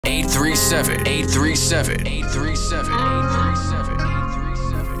837, 837, 837,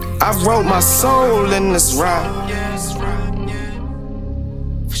 837. I wrote my soul in this rap.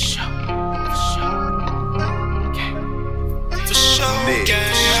 For sure.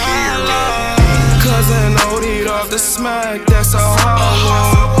 Cousin OD'd off the smack, that's a hard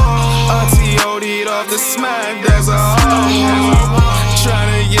one. Auntie OD'd off the smack, that's a hard one.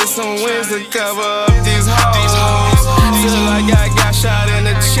 Tryna get some wins to cover up these hoes. Feel like I got shot in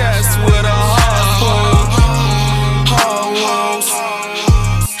the chest with a harpoon. Hard wounds,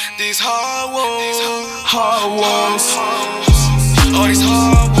 these hard wounds, hard wounds. All these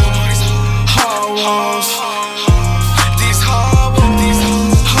hard wounds, hard wounds. These hard wounds,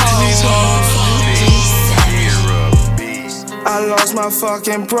 these hard wounds. I lost my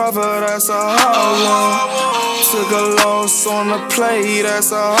fucking brother, that's a hard one. Took a loss on the play,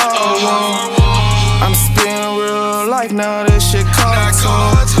 that's a hard one. I'm spitting real life now, this shit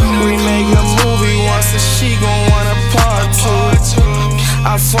cartoon. We make a movie once and she gon' want a part two.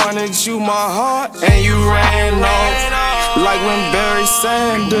 I fronted you my heart and you ran off. Like when Barry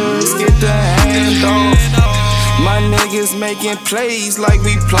Sanders get the hand off. My niggas making plays like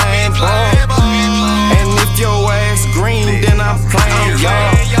we playing ball. And if your ass green, then I'm playing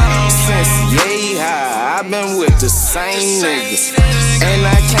y'all. Since yay high, I've been with the same niggas. And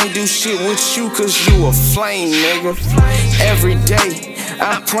I can't do shit with you cause you a flame, nigga. Every day,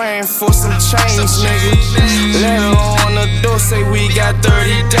 I'm praying for some change, nigga. Letter on the door say we got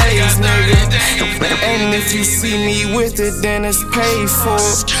 30 days, nigga. And if you see me with it, then it's paid for.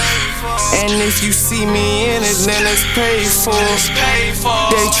 And if you see me in it, then it's paid for.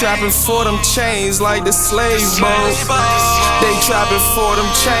 They trapping for them chains like the slave boat. They trapping for them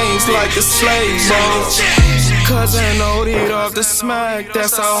chains like the slave boat. Cousin OD'd off the smack,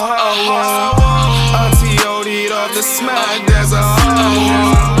 that's a hard one. Auntie OD'd off the smack, that's a hard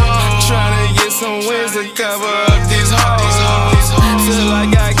one. Tryna get some wins to cover up these hoes. Feel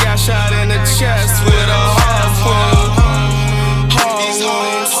like I got shot in the chest with a harpoon. Hard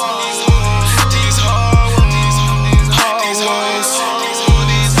wounds.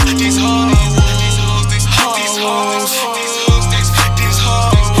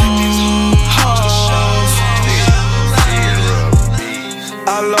 I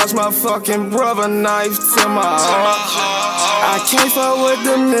lost my fucking brother, knife to my heart. I can't fuck with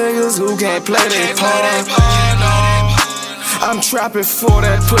them niggas who can't play their part. I'm trapping for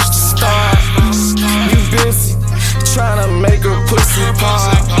that push to start. You busy tryna make her pussy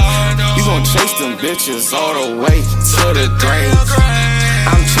pop. You gon' chase them bitches all the way to the grave.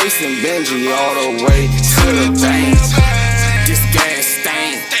 I'm chasing Benji all the way to the bank. This gas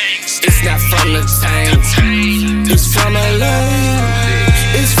stain, it's not from the tank. It's from LA.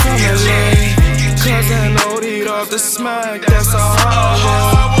 It's from LA. Cousin OD'd off the smack, that's a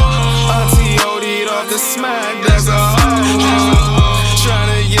hard one. Auntie OD'd off the smack, that's a hard one.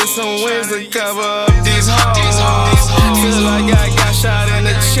 Tryna get some wins to cover up these hoes. Feel like I got shot in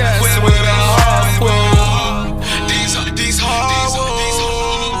the chest with a harpoon. These hard wounds,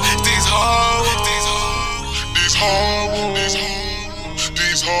 these hard wounds, these hard wounds,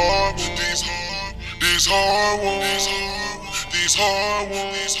 these hard wounds, these hard wounds, these hard wounds. These hard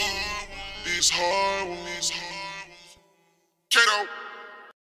ones, these hard ones, Cato.